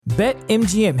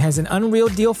BetMGM has an unreal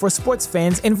deal for sports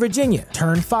fans in Virginia.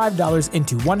 Turn $5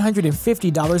 into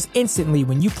 $150 instantly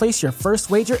when you place your first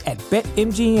wager at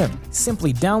BetMGM.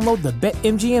 Simply download the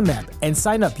BetMGM app and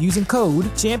sign up using code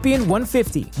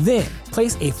Champion150. Then,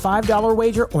 place a $5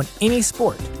 wager on any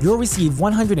sport. You'll receive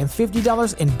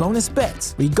 $150 in bonus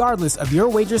bets, regardless of your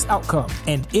wager's outcome.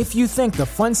 And if you think the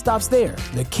fun stops there,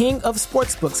 the King of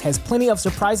Sportsbooks has plenty of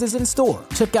surprises in store.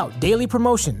 Check out daily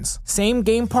promotions,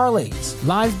 same-game parlays,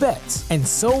 live bets, and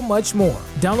so much more.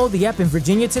 Download the app in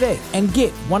Virginia today and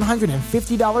get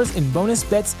 $150 in bonus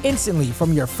bets instantly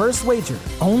from your first wager.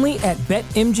 Only at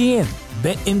BetMGM.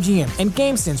 BetMGM and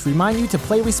GameSense remind you to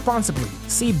play responsibly.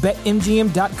 See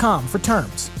BetMGM.com for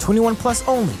terms. 21 plus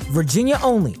only. Virginia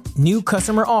only. New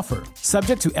customer offer.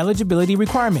 Subject to eligibility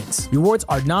requirements. Rewards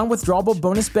are non-withdrawable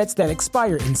bonus bets that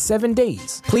expire in 7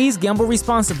 days. Please gamble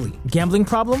responsibly. Gambling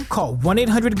problem? Call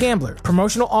 1-800-GAMBLER.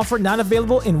 Promotional offer not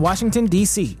available in Washington,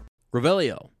 D.C.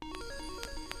 Revelio.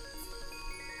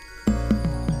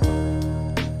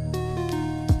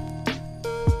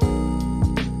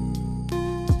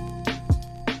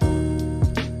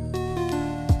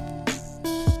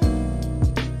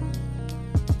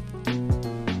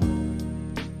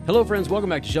 Hello friends, welcome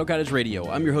back to Shell Cottage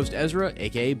Radio. I'm your host Ezra,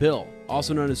 aka Bill,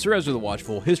 also known as Sir Ezra the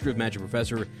Watchful, History of Magic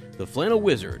Professor, the Flannel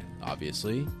Wizard,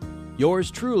 obviously. Yours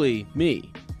truly,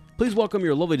 me. Please welcome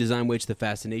your lovely design witch, the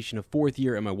fascination of 4th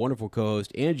year, and my wonderful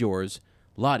co-host, and yours,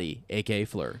 Lottie, aka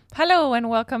Fleur. Hello and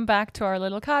welcome back to our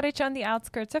little cottage on the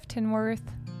outskirts of Tinworth.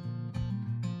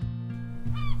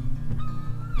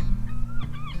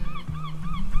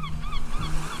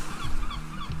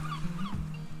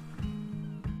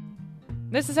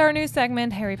 This is our new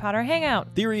segment, Harry Potter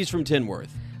Hangout, Theories from Tinworth,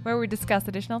 where we discuss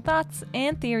additional thoughts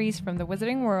and theories from the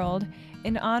wizarding world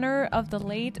in honor of the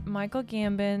late Michael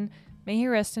Gambon. May he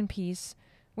rest in peace.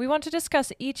 We want to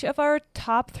discuss each of our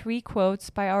top 3 quotes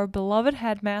by our beloved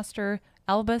headmaster,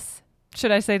 Albus.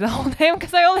 Should I say the whole name?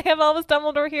 Because I only have Albus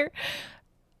Dumbledore here.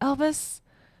 Albus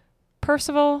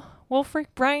Percival Wulfric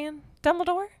Brian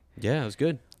Dumbledore? Yeah, it was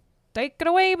good. Take it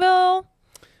away, Bill.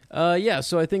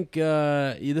 So I think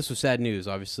this was sad news,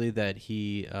 obviously, that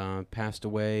he passed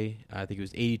away. I think he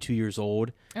was 82 years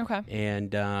old. Okay.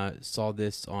 And saw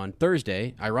this on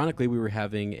Thursday. Ironically, we were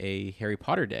having a Harry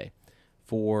Potter Day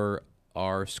for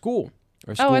our school.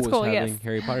 Our school was having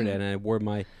Harry Potter Day, and I wore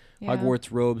my Hogwarts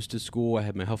robes to school. I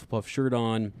had my Hufflepuff shirt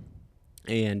on,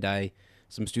 and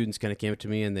some students kind of came up to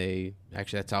me, and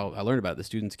that's how I learned about it. The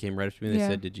students came right up to me, and they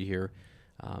said, "Did you hear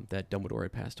that Dumbledore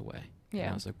had passed away?" Yeah.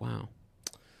 And I was like, "Wow."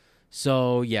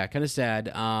 So, yeah, kind of sad.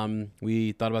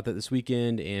 We thought about that this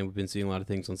weekend, and we've been seeing a lot of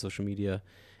things on social media.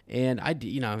 And I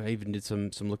even did some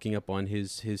looking up on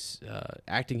his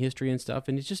acting history and stuff,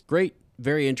 and he's just great,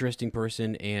 very interesting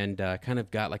person, and kind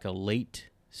of got like a late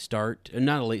start,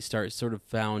 not a late start, sort of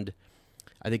found,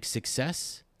 I think,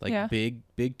 success, like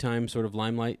big time sort of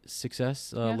limelight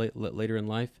success later in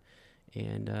life.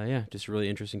 And, just a really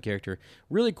interesting character.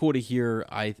 Really cool to hear,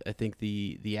 I think,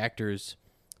 the actors...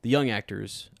 The young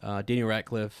actors, Daniel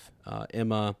Radcliffe,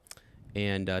 Emma,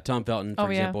 and Tom Felton,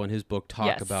 for example, in his book,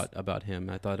 talk about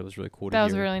him. I thought it was really cool to hear.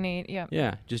 That was really neat, yeah.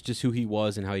 Yeah, just who he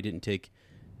was and how he didn't take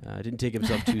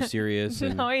himself too serious.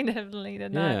 No, he definitely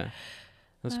did not. Yeah,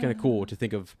 that's kind of cool to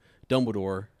think of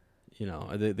Dumbledore,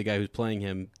 the guy who's playing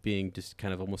him being just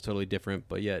kind of almost totally different,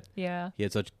 but yet he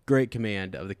had such great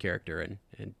command of the character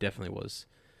and definitely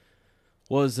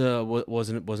was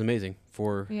amazing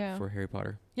for Harry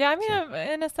Potter. Yeah, I mean,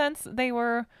 in a sense, they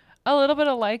were a little bit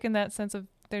alike in that sense of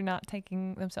they're not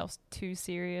taking themselves too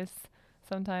serious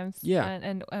sometimes. Yeah.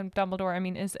 And Dumbledore, I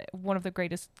mean, is one of the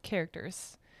greatest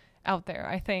characters out there,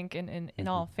 I think, in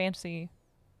all fantasy.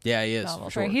 Yeah, he is. Novels,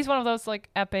 for sure. right? He's one of those like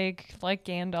epic, like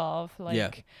Gandalf,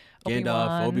 like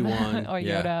Obi-Wan, or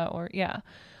Yoda, or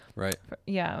Right.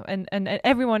 Yeah, and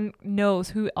everyone knows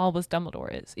who Albus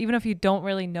Dumbledore is, even if you don't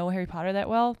really know Harry Potter that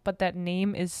well. But that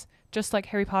name is just like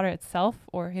Harry Potter itself,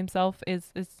 or himself,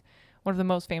 is one of the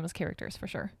most famous characters for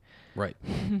sure. Right.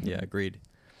 Yeah, agreed.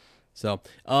 So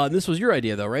this was your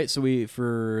idea, though, right? So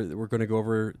we're going to go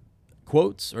over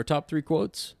quotes, or top 3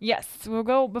 quotes. Yes, we'll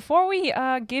go before we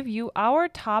give you our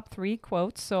top 3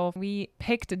 quotes. So we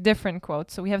picked different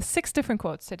quotes. So we have 6 different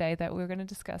quotes today that we're going to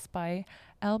discuss by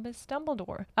Albus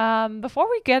Dumbledore. Before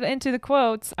we get into the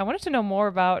quotes, I wanted to know more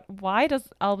about why does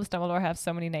Albus Dumbledore have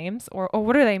so many names, or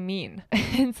what do they mean?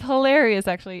 It's hilarious,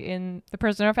 actually, in The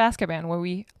Prisoner of Azkaban, where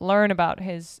we learn about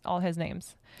all his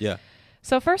names. Yeah.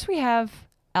 So first we have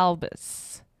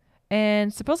Albus.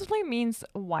 and supposedly means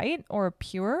white or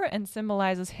pure and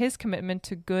symbolizes his commitment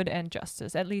to good and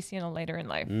justice, at least, later in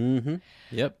life. Mm-hmm.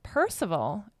 Yep.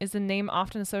 Percival is a name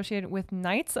often associated with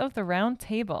Knights of the Round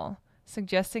Table,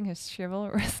 suggesting his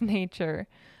chivalrous nature.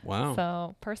 Wow.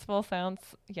 So Percival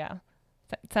sounds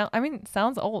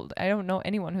old. I don't know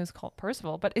anyone who's called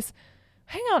Percival, but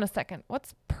hang on a second.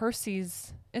 What's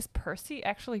Percy's? Is Percy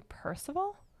actually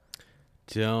Percival?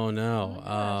 Don't know.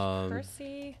 Oh my gosh,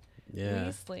 Percy yeah.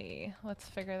 Weasley. Let's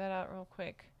figure that out real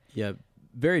quick. Yeah.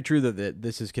 Very true that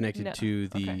this is connected to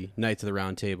the Knights of the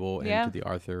Round Table and to the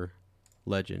Arthur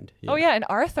legend. Yeah. Oh yeah, and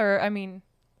Arthur. I mean,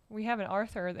 we have an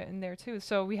Arthur in there too.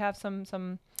 So we have some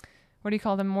what do you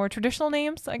call them? More traditional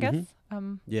names, I guess.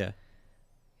 Yeah.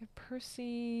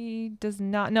 Percy does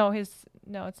not. No, it's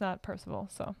not Percival.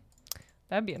 So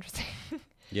that'd be interesting.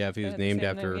 Yeah, if he was named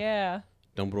after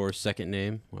Dumbledore's second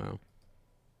name. Wow.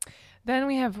 Then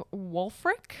we have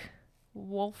Wulfric.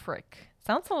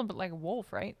 Sounds a little bit like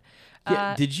wolf, right?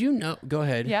 Yeah. Did you know? Go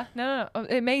ahead. Yeah. No.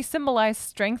 It may symbolize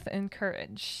strength and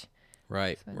courage.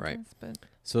 Right.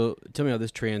 So tell me how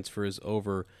this transfers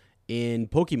over. In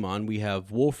Pokemon, we have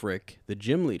Wulfric, the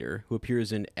gym leader, who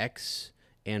appears in X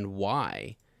and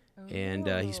Y, and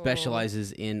he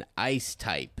specializes in Ice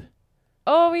type.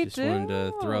 Oh, we Just do. wanted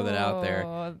to throw that out there.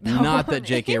 Not that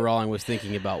J.K. Rowling was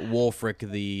thinking about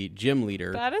Wulfric, the gym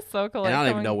leader. That is so cool. And I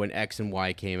don't even know when X and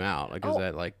Y came out. Like, is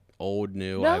that like old,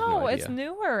 new? I have no idea. It's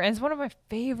newer. And it's one of my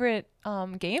favorite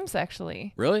games,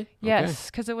 actually. Really?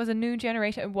 Yes, because it was a new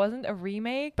generation. It wasn't a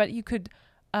remake, but you could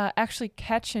actually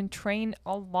catch and train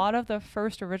a lot of the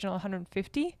first original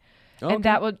 150. Okay.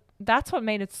 And that's what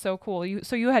made it so cool.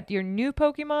 You had your new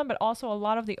Pokemon, but also a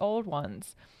lot of the old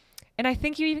ones. And I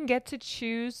think you even get to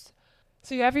choose.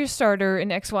 So you have your starter in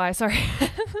XY. Sorry.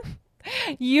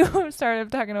 You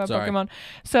started talking about Pokemon.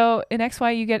 So in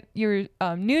XY, you get your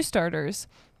new starters.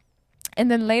 And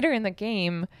then later in the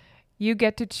game, you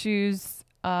get to choose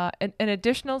an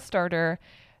additional starter,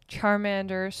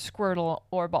 Charmander, Squirtle,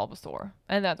 or Bulbasaur.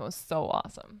 And that was so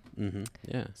awesome. Mm-hmm.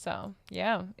 Yeah. So,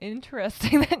 yeah,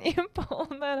 interesting that you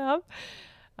pulled that up.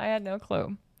 I had no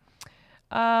clue.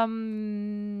 But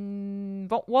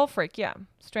Wulfric, yeah,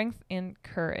 strength and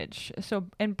courage. So,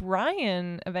 and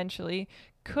Brian eventually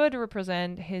could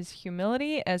represent his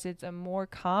humility, as it's a more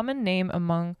common name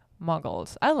among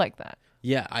Muggles. I like that.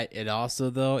 Yeah, it also,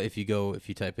 though, if you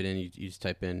type it in, you just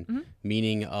type in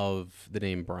meaning of the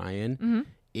name Brian. Mm-hmm.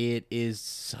 It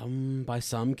is by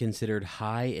some considered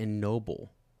high and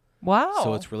noble. Wow.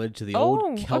 So it's related to the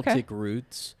old Celtic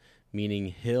roots, meaning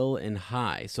hill and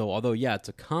high. So although, it's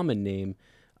a common name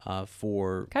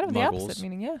for kind of Muggles, the opposite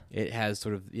meaning, it has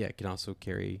sort of, it can also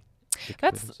carry.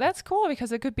 That's cool,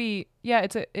 because it could be,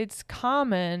 it's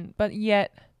common, but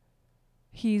yet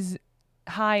he's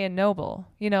high and noble,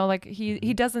 like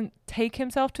he doesn't take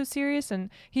himself too serious,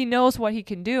 and he knows what he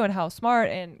can do and how smart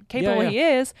and capable he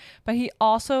is, but he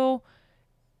also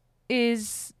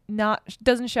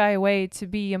doesn't shy away to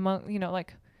be among,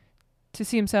 like to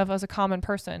see himself as a common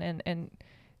person and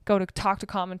go to talk to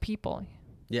common people.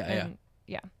 Yeah.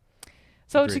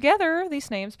 So Agreed. Together, these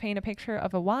names paint a picture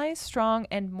of a wise, strong,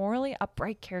 and morally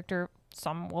upright character.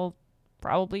 Some will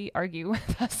probably argue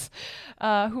with us,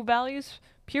 who values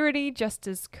purity,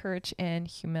 justice, courage, and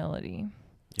humility.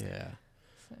 Yeah.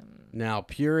 Now,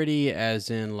 purity as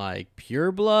in like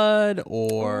pure blood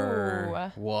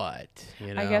or what?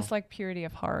 I guess like purity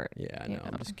of heart. Yeah, no,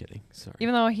 I'm just kidding. Sorry.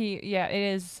 Even though it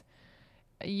is,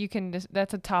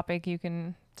 that's a topic you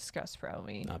can discuss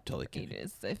probably. I'm totally kidding. It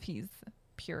is if he's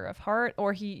pure of heart,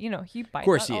 or he might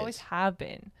not always have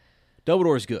been.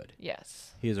 Dumbledore's good.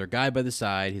 Yes. He is our guide by the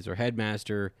side. He's our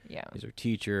headmaster. Yeah. He's our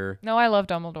teacher. No, I love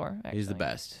Dumbledore, actually. He's the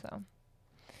best. So.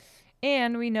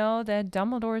 And we know that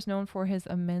Dumbledore is known for his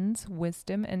immense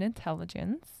wisdom and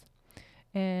intelligence.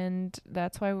 And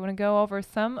that's why we want to go over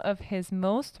some of his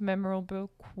most memorable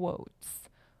quotes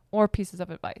or pieces of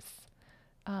advice.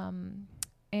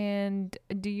 And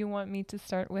do you want me to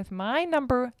start with my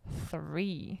number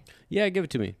 3? Yeah, give it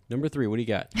to me. Number 3, what do you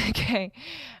got? Okay.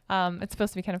 It's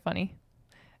supposed to be kind of funny.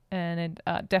 And it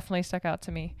definitely stuck out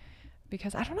to me.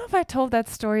 Because I don't know if I told that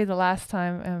story the last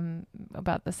time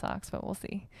about the socks, but we'll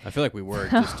see. I feel like we were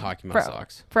just talking about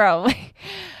socks. Probably.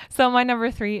 So my number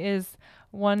 3 is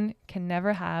one can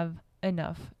never have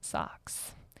enough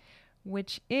socks,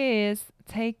 which is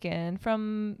taken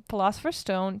from Philosopher's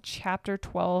Stone, chapter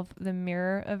 12, The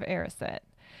Mirror of Erised.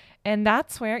 And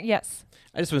that's where, yes.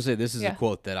 I just want to say this is a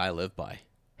quote that I live by.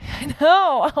 I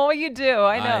know. Oh, you do.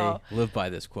 I know. I live by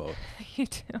this quote. You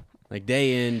do. Like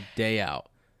day in, day out.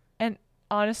 And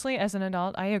honestly, as an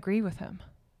adult, I agree with him.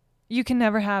 You can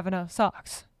never have enough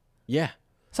socks. Yeah.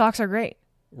 Socks are great.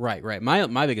 Right.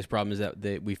 My biggest problem is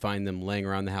that we find them laying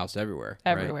around the house everywhere.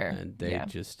 Everywhere. Right? And they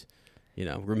just,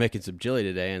 we're making some chili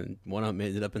today, and one of them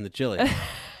ended up in the chili.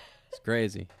 It's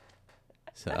crazy.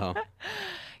 So.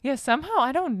 Yeah, somehow,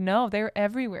 I don't know. They're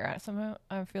everywhere. Somehow,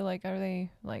 I feel like, are they,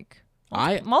 like,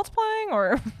 multiplying,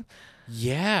 or?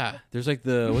 Yeah. There's, like,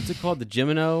 what's it called? The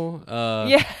Gimino?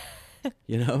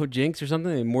 Jinx or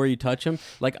something. The more you touch them.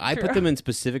 Like, I put them in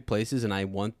specific places, and I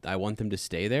want them to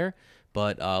stay there.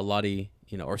 But Lottie,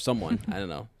 or someone, I don't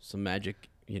know, some magic,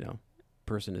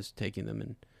 person is taking them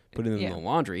and putting them in the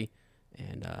laundry.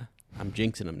 And I'm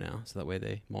jinxing them now, so that way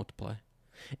they multiply.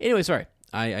 Anyway, sorry.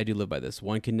 I do live by this.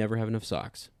 One can never have enough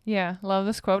socks. Yeah, love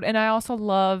this quote. And I also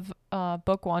love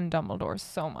Book 1 Dumbledore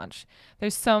so much.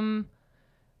 There's some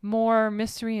more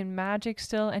mystery and magic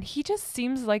still. And he just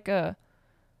seems like a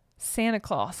Santa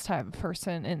Claus type of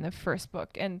person in the first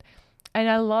book. And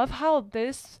I love how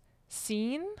this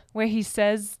scene where he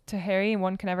says to Harry,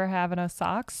 one can never have enough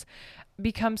socks,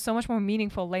 becomes so much more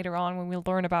meaningful later on when we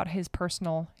learn about his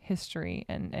personal history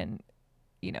and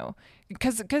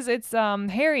because it's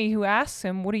Harry who asks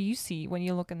him, what do you see when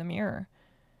you look in the mirror?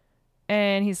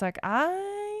 And he's like,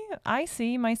 I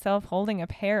see myself holding a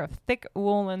pair of thick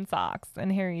woolen socks.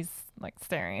 And Harry's like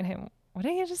staring at him. What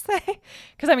did you just say?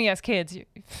 Because as kids,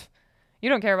 you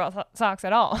don't care about socks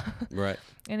at all. Right.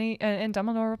 And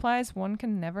Dumbledore replies, one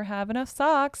can never have enough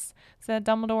socks, said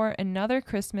Dumbledore. Another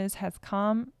Christmas has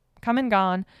come and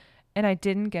gone, and I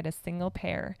didn't get a single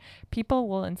pair. People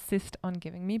will insist on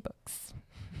giving me books.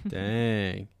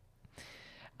 Dang.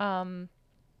 Again,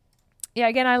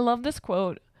 I love this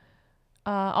quote.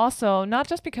 Also, not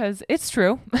just because it's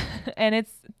true, and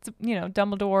it's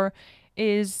Dumbledore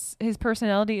his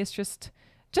personality is just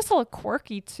a little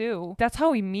quirky too. That's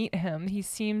how we meet him. He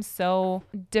seems so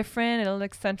different and a little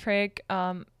eccentric.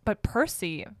 But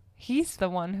Percy, he's the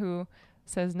one who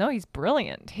says, no, he's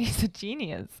brilliant. He's a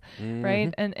genius,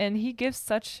 right? And he gives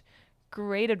such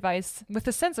great advice with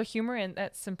a sense of humor and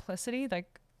that simplicity,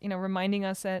 like, reminding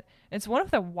us that it's one of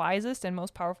the wisest and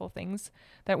most powerful things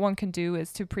that one can do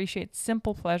is to appreciate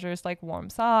simple pleasures like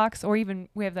warm socks, or even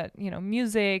we have that,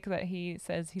 music that he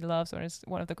says he loves, or is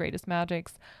one of the greatest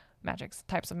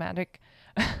types of magic,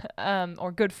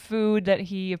 or good food that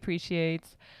he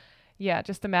appreciates. Yeah,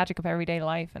 just the magic of everyday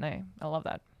life. And I love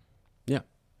that. Yeah.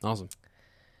 Awesome.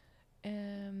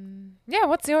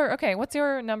 What's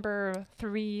your number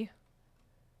 3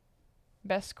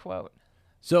 best quote?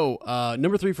 So,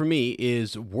 number 3 for me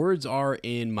is, words are,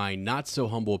 in my not so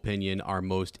humble opinion, our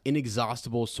most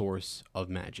inexhaustible source of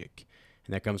magic.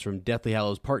 And that comes from Deathly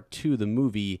Hallows Part 2, the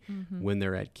movie, when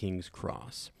they're at King's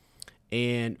Cross.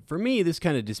 And for me, this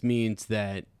kind of just means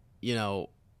that,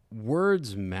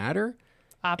 words matter.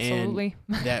 Absolutely.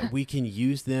 And that we can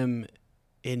use them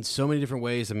in so many different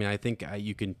ways. I think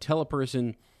you can tell a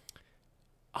person,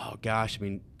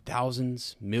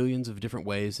 thousands, millions of different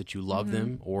ways that you love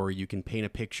them, or you can paint a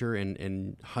picture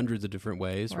in hundreds of different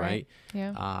ways, right?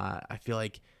 Yeah. I feel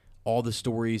like all the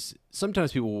stories,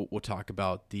 sometimes people will talk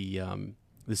about the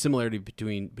similarity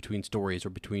between stories or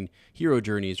between hero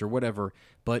journeys or whatever,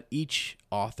 but each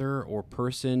author or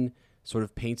person sort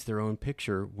of paints their own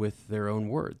picture with their own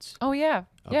words. Oh, yeah.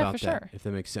 About for sure. If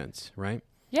that makes sense, right?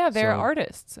 Yeah, they're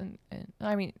artists. And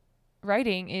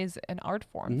writing is an art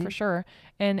form for sure.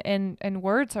 And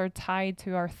words are tied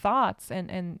to our thoughts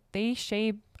and they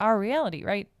shape our reality,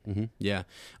 right? Yeah.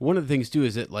 One of the things too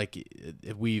is that, like,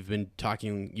 we've been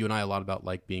talking, you and I, a lot about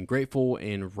like being grateful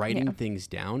and writing things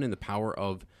down, and the power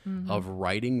of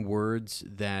writing words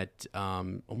that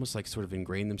almost like sort of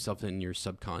ingrain themselves in your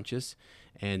subconscious.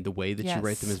 And the way that you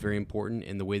write them is very important,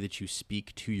 and the way that you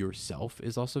speak to yourself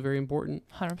is also very important.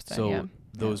 100%. So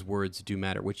those words do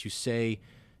matter. What you say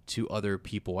to other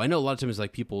people. I know a lot of times,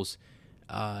 like, people's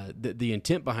the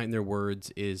intent behind their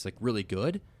words is like really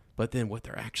good, but then what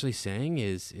they're actually saying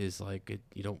is like,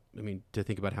 to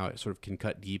think about how it sort of can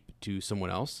cut deep to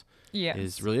someone else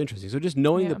is really interesting. So just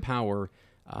knowing the power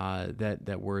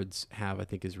that words have, I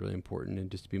think, is really important,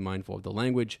 and just to be mindful of the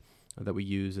language that we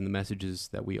use and the messages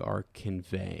that we are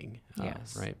conveying.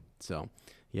 Right. So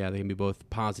they can be both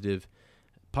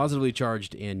positively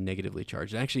charged and negatively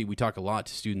charged. And actually, we talk a lot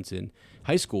to students in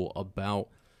high school about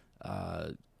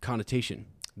connotation,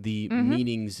 the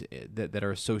meanings that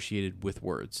are associated with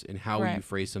words, and how you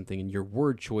phrase something, and your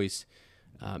word choice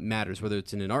matters, whether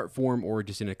it's in an art form or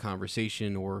just in a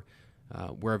conversation or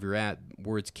wherever you're at.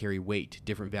 Words carry weight,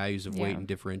 different values of weight, and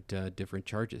different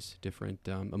charges, different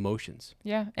emotions.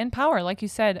 Yeah, and power, like you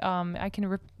said. I can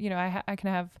I can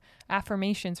have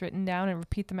affirmations written down and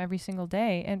repeat them every single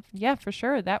day, and for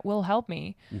sure that will help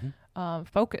me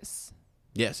focus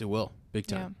Yes, it will. Big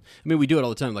time. Yeah. I mean, we do it all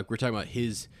the time. Like, we're talking about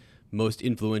his most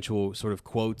influential sort of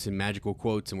quotes and magical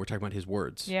quotes, and we're talking about his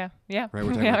words. Yeah. Right? We're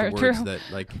talking Yeah, about the words true. that,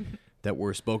 like, that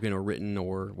were spoken or written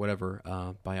or whatever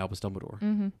by Albus Dumbledore.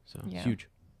 Mm-hmm. So, Yeah. it's huge.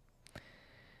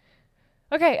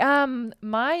 Okay,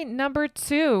 my number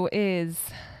 2 is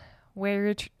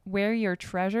where your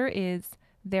treasure is,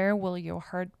 there will your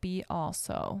heart be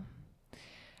also.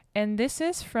 And this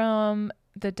is from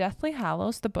The Deathly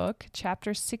Hallows, the book,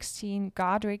 chapter 16,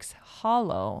 Godric's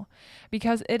Hollow,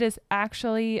 because it is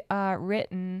actually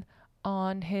written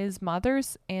on his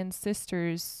mother's and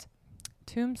sister's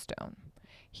tombstone.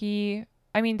 They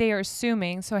are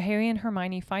assuming, so Harry and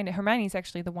Hermione find it. Hermione's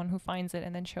actually the one who finds it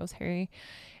and then shows Harry.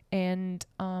 And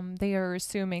they are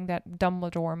assuming that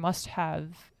Dumbledore must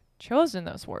have chosen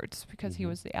those words because he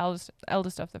was the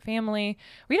eldest of the family.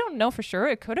 We don't know for sure.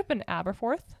 It could have been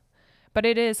Aberforth, but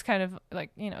it is kind of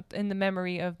like, in the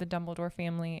memory of the Dumbledore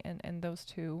family and those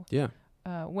two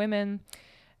women.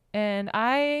 And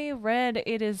I read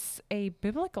it is a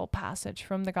biblical passage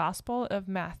from the Gospel of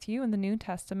Matthew in the New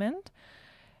Testament.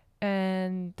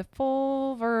 And the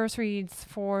full verse reads,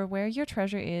 "For where your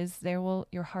treasure is, there will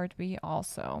your heart be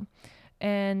also."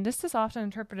 And this is often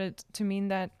interpreted to mean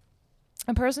that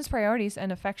a person's priorities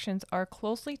and affections are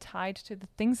closely tied to the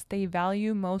things they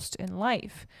value most in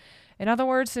life. In other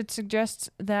words, it suggests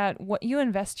that what you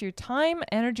invest your time,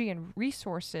 energy, and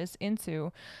resources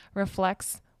into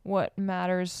reflects what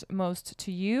matters most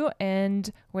to you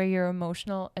and where your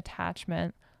emotional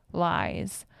attachment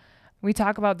lies. We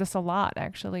talk about this a lot,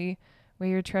 actually. Where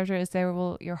your treasure is, there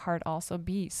will your heart also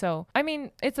be. So, I mean,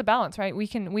 it's a balance, right? We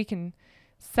can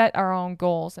set our own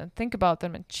goals and think about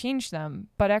them and change them.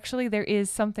 But actually, there is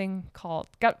something called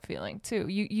gut feeling, too.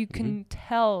 You can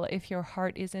tell if your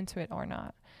heart is into it or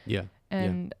not. Yeah.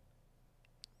 And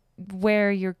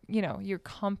where your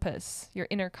compass, your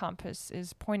inner compass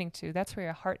is pointing to, that's where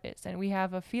your heart is. And we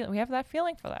have that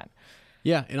feeling for that.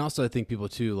 Yeah, and also I think people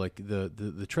too, like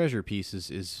the treasure piece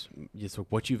is just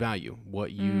what you value,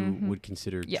 what you would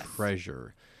consider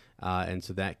treasure, and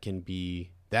so that can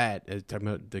be that. Talking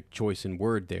about the choice in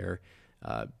word there,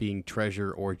 being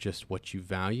treasure or just what you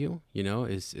value,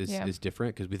 is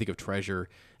different, because we think of treasure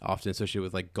often associated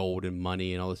with like gold and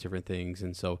money and all those different things,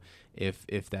 and so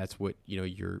if that's what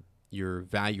your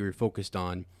value you're focused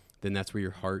on, then that's where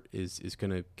your heart is going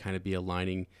to kind of be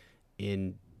aligning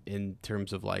in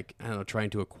terms of, like, I don't know, trying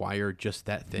to acquire just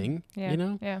that thing,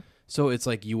 Yeah. So it's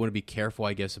like you want to be careful,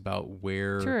 I guess, about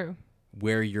where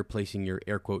you're placing your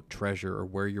air quote treasure, or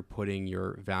where you're putting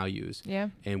your values,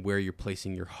 and where you're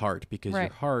placing your heart, because your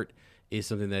heart is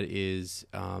something that is,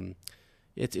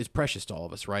 it's precious to all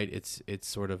of us, right? It's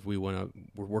sort of,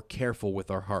 we're careful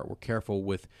with our heart. We're careful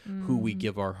with who we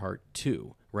give our heart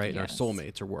to, right? And our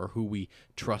soulmates, or who we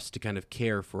trust to kind of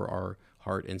care for our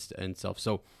heart and self.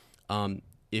 So,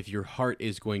 if your heart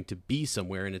is going to be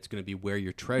somewhere and it's going to be where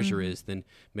your treasure is, then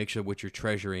make sure what you're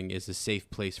treasuring is a safe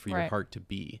place for your heart to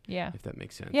be. Yeah. If that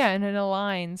makes sense. Yeah. And it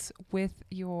aligns with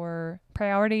your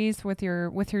priorities, with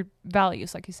your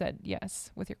values, like you said.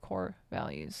 Yes. With your core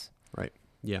values. Right.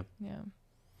 Yeah. Yeah.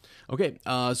 Okay.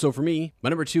 So for me, my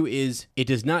number 2 is, it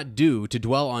does not do to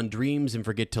dwell on dreams and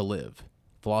forget to live.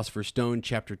 Philosopher's Stone,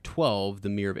 chapter 12, the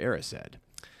Mirror of Erised.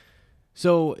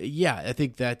 So yeah, I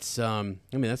think that's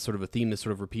that's sort of a theme that's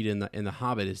sort of repeated in the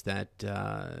Hobbit, is that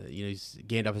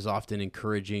Gandalf is often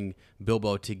encouraging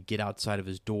Bilbo to get outside of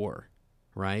his door,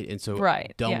 right? And so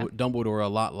Dumbledore, a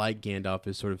lot like Gandalf,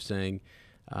 is sort of saying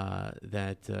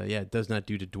that it does not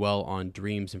do to dwell on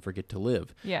dreams and forget to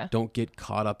live. Yeah. Don't get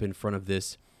caught up in front of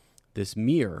this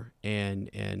mirror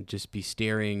and just be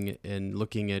staring and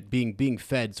looking at being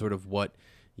fed sort of what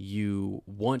you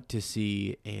want to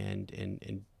see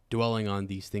and dwelling on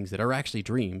these things that are actually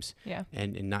dreams,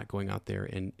 and not going out there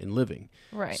and living.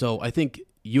 Right. So I think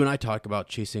you and I talk about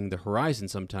chasing the horizon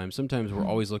sometimes. Sometimes we're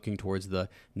always looking towards the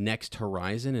next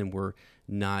horizon, and we're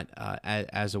not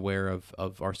as aware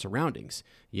of our surroundings,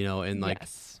 and like,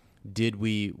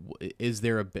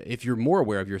 if you're more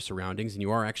aware of your surroundings and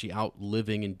you are actually out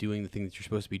living and doing the things that you're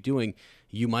supposed to be doing,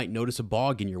 you might notice a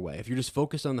bog in your way. If you're just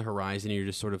focused on the horizon and you're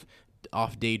just sort of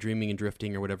off daydreaming and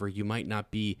drifting or whatever, you might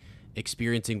not be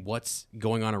experiencing what's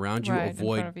going on around you,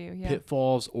 avoid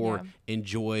pitfalls, or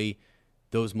enjoy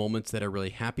those moments that are really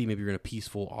happy. Maybe you're in a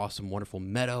peaceful, awesome, wonderful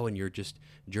meadow and you're just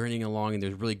journeying along and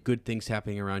there's really good things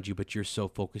happening around you, but you're so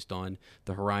focused on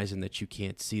the horizon that you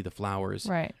can't see the flowers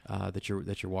that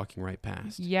you're walking right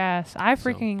past. Yes, I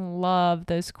freaking love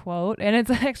this quote. And it's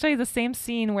actually the same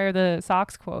scene where the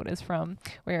socks quote is from,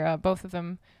 where both of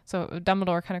them, so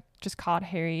Dumbledore kind of just caught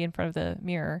Harry in front of the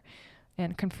mirror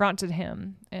and confronted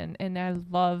him. And I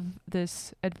love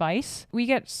this advice. We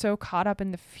get so caught up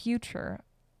in the future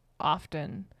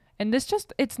often. And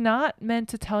it's not meant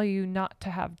to tell you not to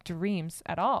have dreams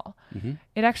at all. Mm-hmm.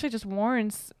 It actually just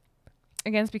warns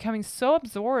against becoming so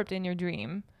absorbed in your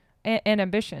dream and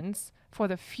ambitions for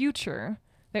the future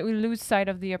that we lose sight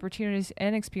of the opportunities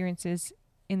and experiences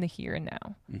in the here and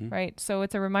now, Mm-hmm. right? So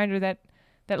it's a reminder that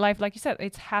life, like you said,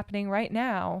 it's happening right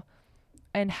now,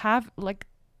 and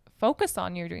focus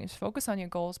on your dreams, focus on your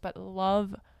goals, but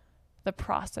love the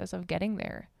process of getting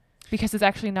there, because it's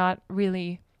actually not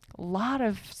really. A lot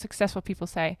of successful people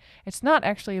say it's not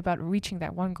actually about reaching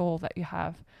that one goal that you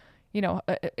have.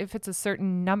 If it's a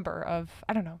certain number of,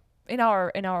 I don't know, in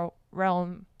our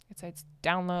realm, it's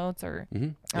downloads or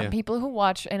people who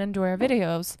watch and enjoy our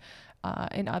videos.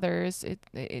 In others,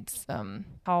 it's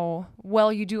how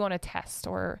well you do on a test,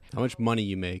 or how much money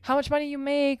you make,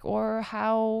 or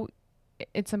how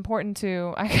it's important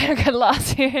to. I kind of got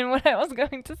lost here in what I was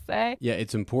going to say. Yeah,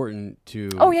 it's important to.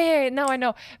 Oh yeah. No, I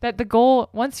know that the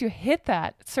goal, once you hit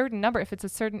that certain number, if it's a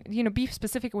certain, be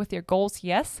specific with your goals,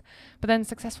 yes. But then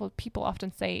successful people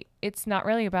often say it's not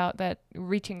really about that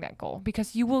reaching that goal,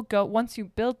 because you will go, once you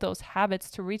build those habits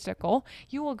to reach that goal,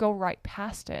 you will go right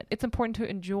past it. It's important to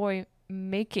enjoy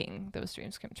making those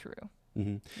dreams come true.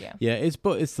 Mm-hmm. Yeah.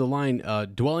 It's the line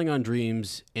dwelling on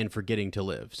dreams and forgetting to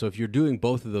live. So if you're doing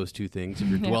both of those two things, if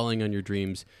you're dwelling on your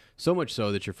dreams so much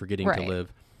so that you're forgetting to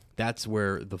live, that's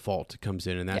where the fault comes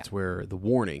in, and that's where the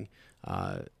warning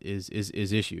is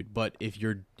issued. But if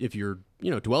you're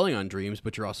dwelling on dreams,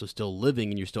 but you're also still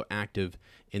living and you're still active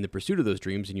in the pursuit of those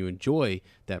dreams, and you enjoy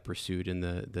that pursuit and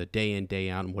the day in, day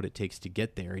out and what it takes to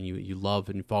get there, and you love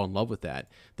and fall in love with that,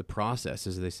 the process,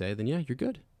 as they say, then you're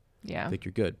good. Yeah. I think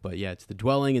you're good. But it's the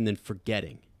dwelling and then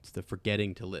forgetting. It's the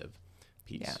forgetting to live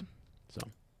piece. Yeah. So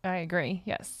I agree.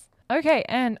 Yes. Okay.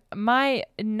 And my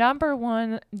number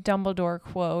one Dumbledore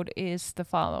quote is the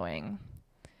following: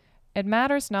 "It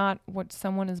matters not what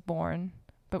someone is born,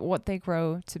 but what they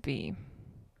grow to be."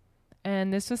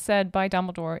 And this was said by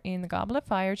Dumbledore in The Goblet of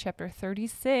Fire, chapter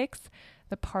 36,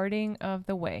 The Parting of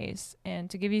the Ways. And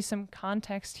to give you some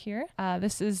context here,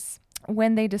 this is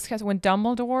when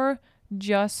Dumbledore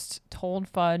just told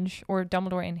Fudge, or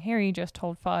Dumbledore and Harry just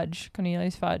told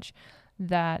Cornelius Fudge,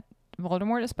 that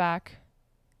Voldemort is back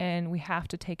and we have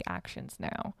to take actions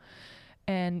now.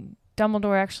 And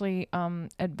Dumbledore actually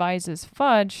advises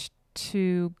Fudge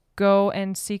to go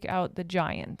and seek out the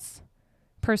giants,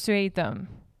 persuade them,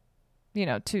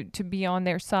 to be on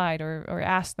their side, or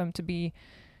ask them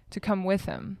to come with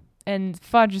him. And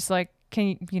Fudge is like,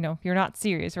 you're not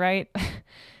serious, right?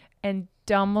 And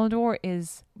Dumbledore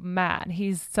is mad.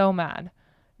 He's so mad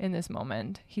in this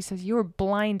moment. He says, "You are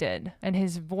blinded," and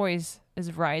his voice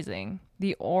is rising,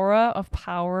 the aura of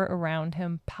power around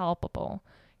him palpable,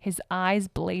 his eyes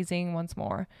blazing once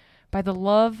more. "By the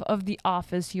love of the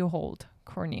office you hold,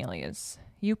 Cornelius,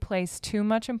 you place too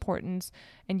much importance,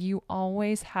 and you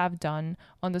always have done,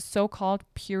 on the so-called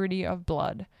purity of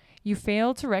blood. You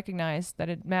fail to recognize that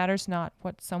it matters not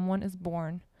what someone is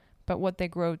born, but what they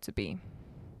grow to be."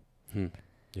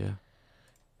 Yeah.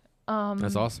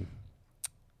 That's awesome.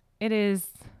 It is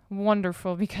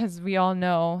wonderful, because we all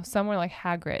know someone like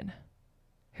Hagrid,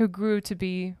 who grew to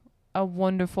be a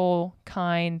wonderful,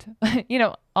 kind,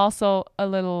 also a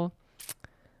little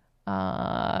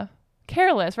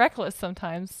careless, reckless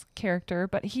sometimes character,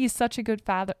 but he's such a good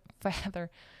father.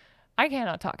 I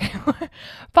cannot talk anymore.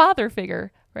 Father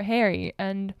figure for Harry.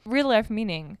 And real life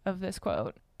meaning of this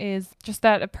quote is just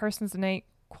that a person's innate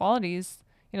qualities,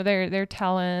 their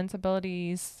talents,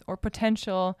 abilities, or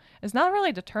potential is not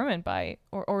really determined by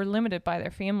or limited by their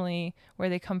family, where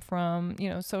they come from,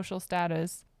 social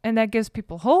status. And that gives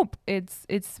people hope. It's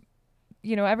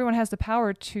everyone has the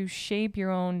power to shape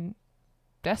your own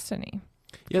destiny.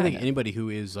 Yeah, I think anybody who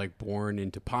is born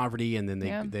into poverty, and then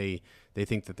they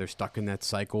think that they're stuck in that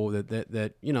cycle, that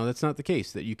that's not the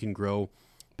case, that you can grow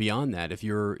beyond that. If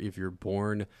you're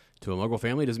born to a Muggle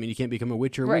family, doesn't mean you can't become a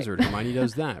witch or a wizard. Hermione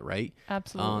does that, right?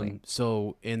 Absolutely.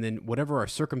 So, and then whatever our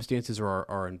circumstances or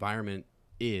our environment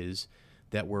is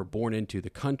that we're born into,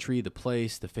 the country, the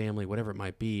place, the family, whatever it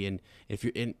might be, and if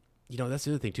you're in, that's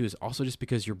the other thing too, is also just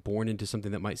because you're born into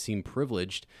something that might seem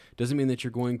privileged doesn't mean that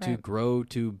you're going to grow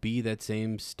to be that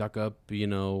same stuck up,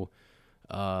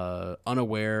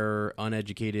 unaware,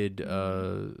 uneducated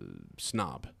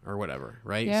snob or whatever,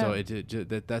 right? Yeah. So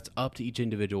that's up to each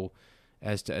individual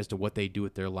as to what they do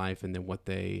with their life, and then what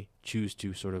they choose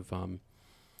to sort of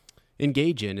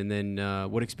engage in, and then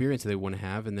what experience they want to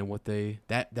have, and then what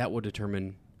that will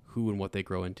determine who and what they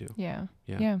grow into. Yeah.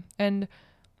 Yeah. And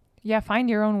find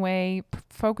your own way,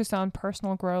 focus on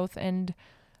personal growth. And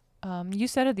you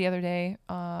said it the other day,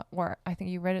 or I think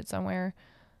you read it somewhere,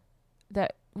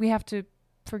 that we have to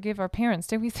forgive our parents.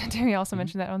 Did we also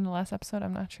mention that on the last episode?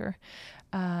 I'm not sure.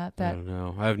 I don't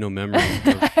know. I have no memory.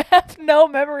 I have no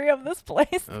memory of this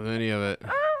place. Of any of it.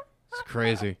 It's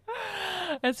crazy.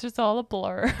 It's just all a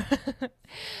blur.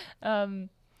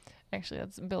 Actually,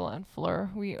 that's Bill and Fleur.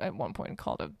 We at one point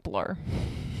called it Blur.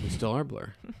 We still are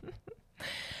Blur.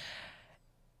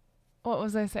 What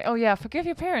was I saying? Oh yeah, forgive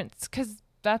your parents, because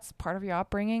that's part of your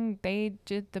upbringing. They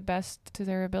did the best to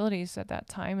their abilities at that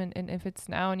time, and if it's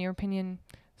now, in your opinion,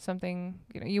 something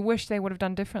you wish they would have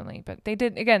done differently, but they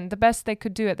did, again, the best they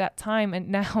could do at that time. And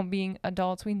now, being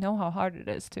adults, we know how hard it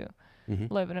is to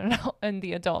live in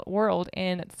the adult world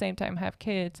and at the same time have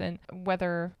kids. And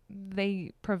whether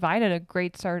they provided a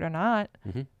great start or not,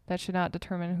 that should not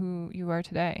determine who you are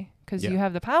today, because you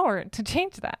have the power to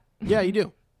change that. Yeah, you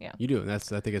do. Yeah, you do. And I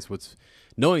think it's what's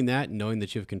knowing that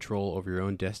you have control over your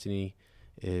own destiny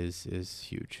is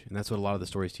huge. And that's what a lot of the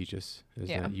stories teach us, is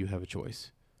that you have a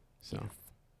choice. So.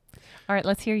 All right,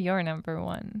 let's hear your number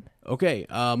one. Okay,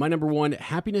 my number one: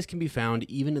 happiness can be found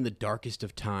even in the darkest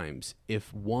of times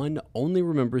if one only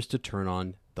remembers to turn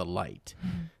on the light.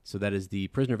 So that is the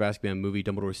Prisoner of Azkaban movie,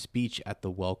 Dumbledore's speech at the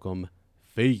welcome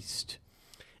feast.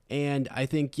 And I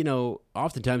think,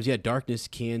 oftentimes, darkness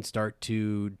can start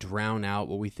to drown out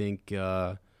what we think,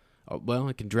 it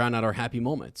can drown out our happy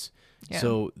moments. Yeah.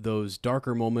 So those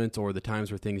darker moments, or the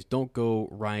times where things don't go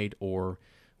right, or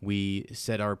we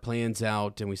set our plans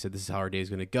out and we said this is how our day is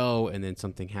going to go, and then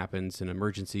something happens, an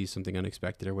emergency, something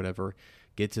unexpected or whatever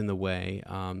gets in the way,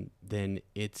 then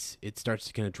it starts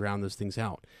to kind of drown those things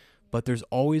out. But there's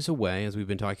always a way, as we've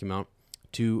been talking about,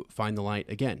 to find the light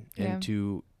again and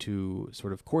to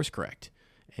sort of course correct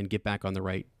and get back on the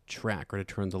right track, or to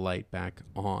turn the light back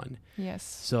on. Yes.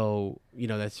 So,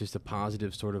 that's just a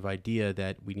positive sort of idea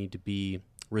that we need to be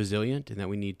resilient, and that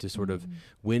we need to sort of,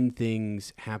 when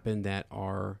things happen that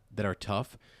are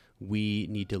tough, we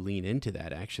need to lean into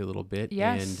that actually a little bit.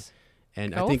 Yes.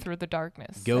 And go I think through the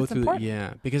darkness. That's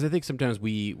important. Because I think sometimes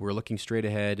we're looking straight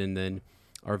ahead, and then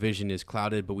our vision is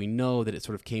clouded, but we know that it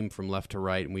sort of came from left to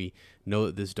right, and we know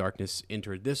that this darkness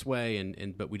entered this way,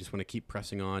 but we just want to keep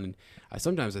pressing on. And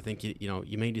sometimes I think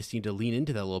you may just need to lean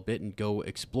into that a little bit and go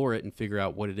explore it and figure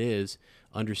out what it is,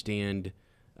 understand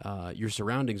your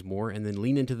surroundings more, and then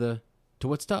lean into to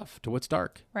what's tough, to what's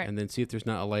dark, right, and then see if there's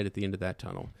not a light at the end of that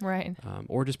tunnel, right?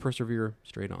 Or just persevere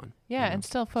straight on. And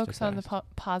still focus on the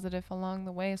positive along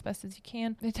the way as best as you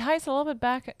can. It ties a little bit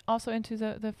back also into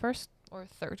the first or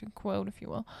third quote, if you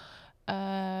will,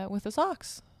 with the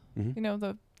socks.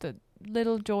 The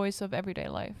little joys of everyday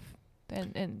life,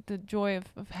 and the joy of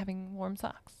having warm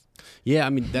socks. Yeah, I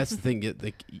mean, that's the thing.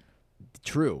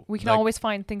 True. We can always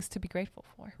find things to be grateful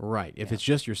for. Right. If it's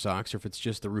just your socks, or if it's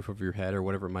just the roof of your head, or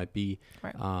whatever it might be.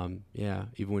 Right.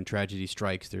 Even when tragedy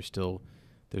strikes, there's still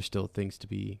things to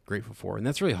be grateful for, and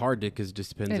that's really hard because it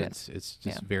just depends. It's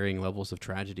just varying levels of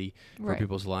tragedy for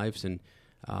people's lives, and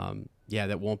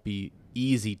that won't be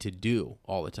easy to do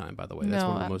all the time. By the way, that's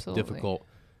one of the most difficult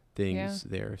things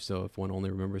there. So if one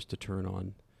only remembers to turn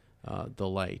on the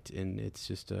light, and it's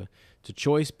just it's a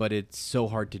choice, but it's so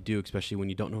hard to do, especially when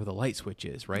you don't know where the light switch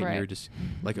is, right? And you're just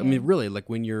like, I mean, really, like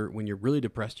when you're really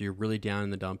depressed, you're really down in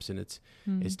the dumps, and it's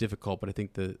difficult. But I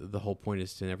think the whole point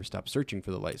is to never stop searching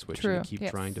for the light switch. True. And keep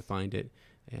trying to find it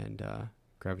and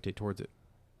gravitate towards it.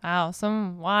 Wow,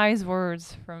 some wise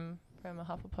words from a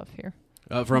Hufflepuff here.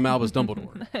 From Albus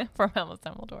Dumbledore. From Albus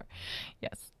Dumbledore,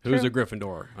 yes. Who's a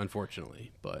Gryffindor,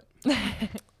 unfortunately, but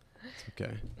it's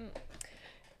okay.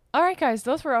 All right, guys,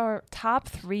 those were our top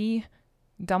 3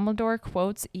 Dumbledore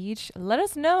quotes each. Let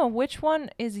us know which one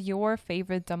is your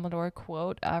favorite Dumbledore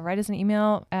quote. Write us an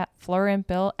email at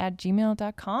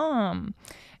florandbill@gmail.com.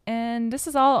 And this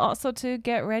is all also to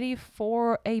get ready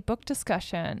for a book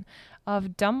discussion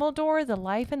of Dumbledore, The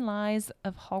Life and Lies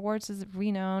of Hogwarts'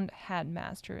 Renowned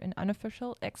Headmaster, an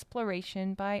unofficial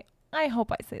exploration by, I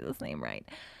hope I say this name right,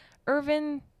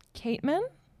 Irvin Cateman,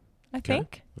 I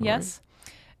think. Yes. Right.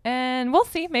 And we'll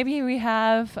see. Maybe we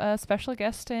have a special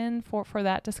guest in for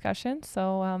that discussion.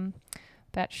 So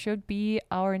that should be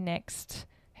our next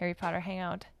Harry Potter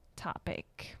Hangout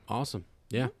topic. Awesome.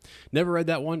 Yeah. Never read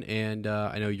that one. And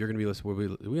I know you're going to be listening. We're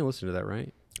going to listen to that,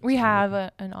 right? We have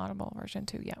an Audible version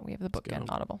too. Yeah, we have the book and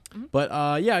Audible. Mm-hmm. But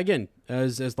again,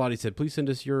 as Lottie said, please send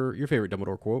us your favorite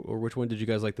Dumbledore quote, or which one did you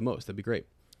guys like the most? That'd be great.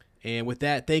 And with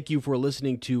that, thank you for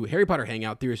listening to Harry Potter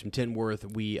Hangout, Theories from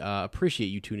Tinworth. We appreciate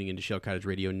you tuning into Shell Cottage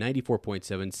Radio 94.7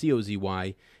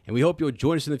 COZY, and we hope you'll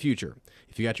join us in the future.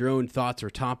 If you got your own thoughts or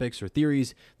topics or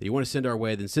theories that you want to send our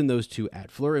way, then send those to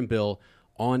 @FleurandBill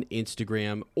on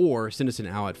Instagram, or send us an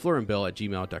owl at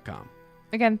FleurandBill@gmail.com.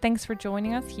 Again, thanks for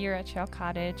joining us here at Shell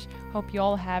Cottage. Hope you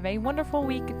all have a wonderful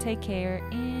week. Take care,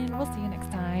 and we'll see you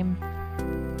next time.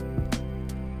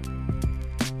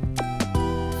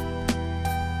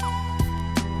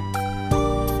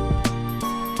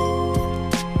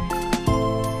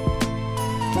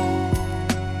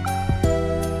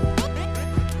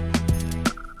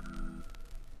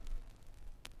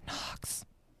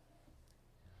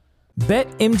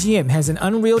 BetMGM has an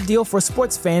unreal deal for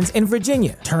sports fans in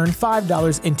Virginia. Turn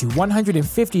 $5 into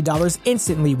 $150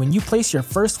 instantly when you place your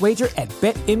first wager at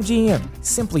BetMGM.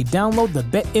 Simply download the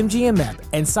BetMGM app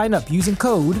and sign up using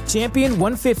code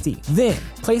Champion150. Then,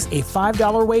 place a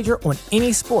 $5 wager on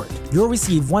any sport. You'll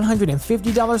receive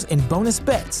 $150 in bonus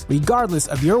bets, regardless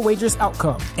of your wager's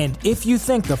outcome. And if you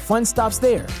think the fun stops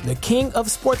there, the King of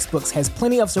Sportsbooks has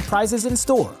plenty of surprises in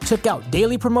store. Check out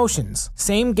daily promotions,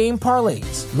 same-game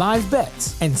parlays, live bets,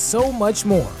 and so much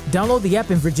more. Download the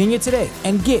app in Virginia today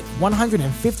and get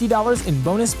 $150 in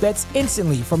bonus bets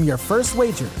instantly from your first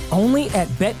wager. Only at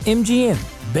BetMGM.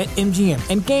 BetMGM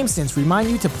and GameSense remind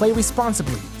you to play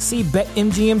responsibly. See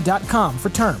BetMGM.com for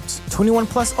terms. 21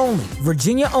 plus only.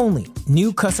 Virginia only.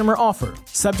 New customer offer.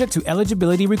 Subject to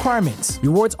eligibility requirements.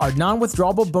 Rewards are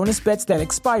non-withdrawable bonus bets that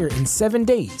expire in 7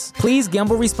 days. Please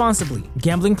gamble responsibly.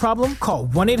 Gambling problem? Call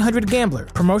 1-800-GAMBLER.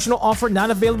 Promotional offer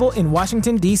not available in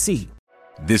Washington, D.C.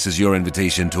 This is your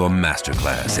invitation to a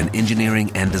masterclass in engineering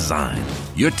and design.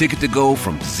 Your ticket to go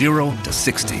from 0 to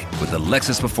 60 with the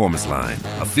Lexus Performance Line.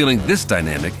 A feeling this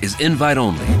dynamic is invite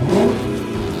only.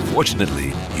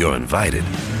 Fortunately, you're invited.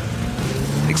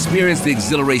 Experience the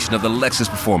exhilaration of the Lexus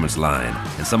Performance Line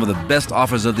and some of the best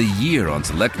offers of the year on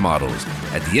select models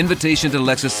at the Invitation to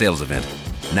Lexus sales event,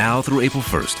 now through April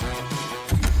 1st.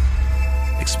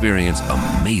 Experience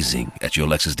amazing at your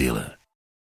Lexus dealer.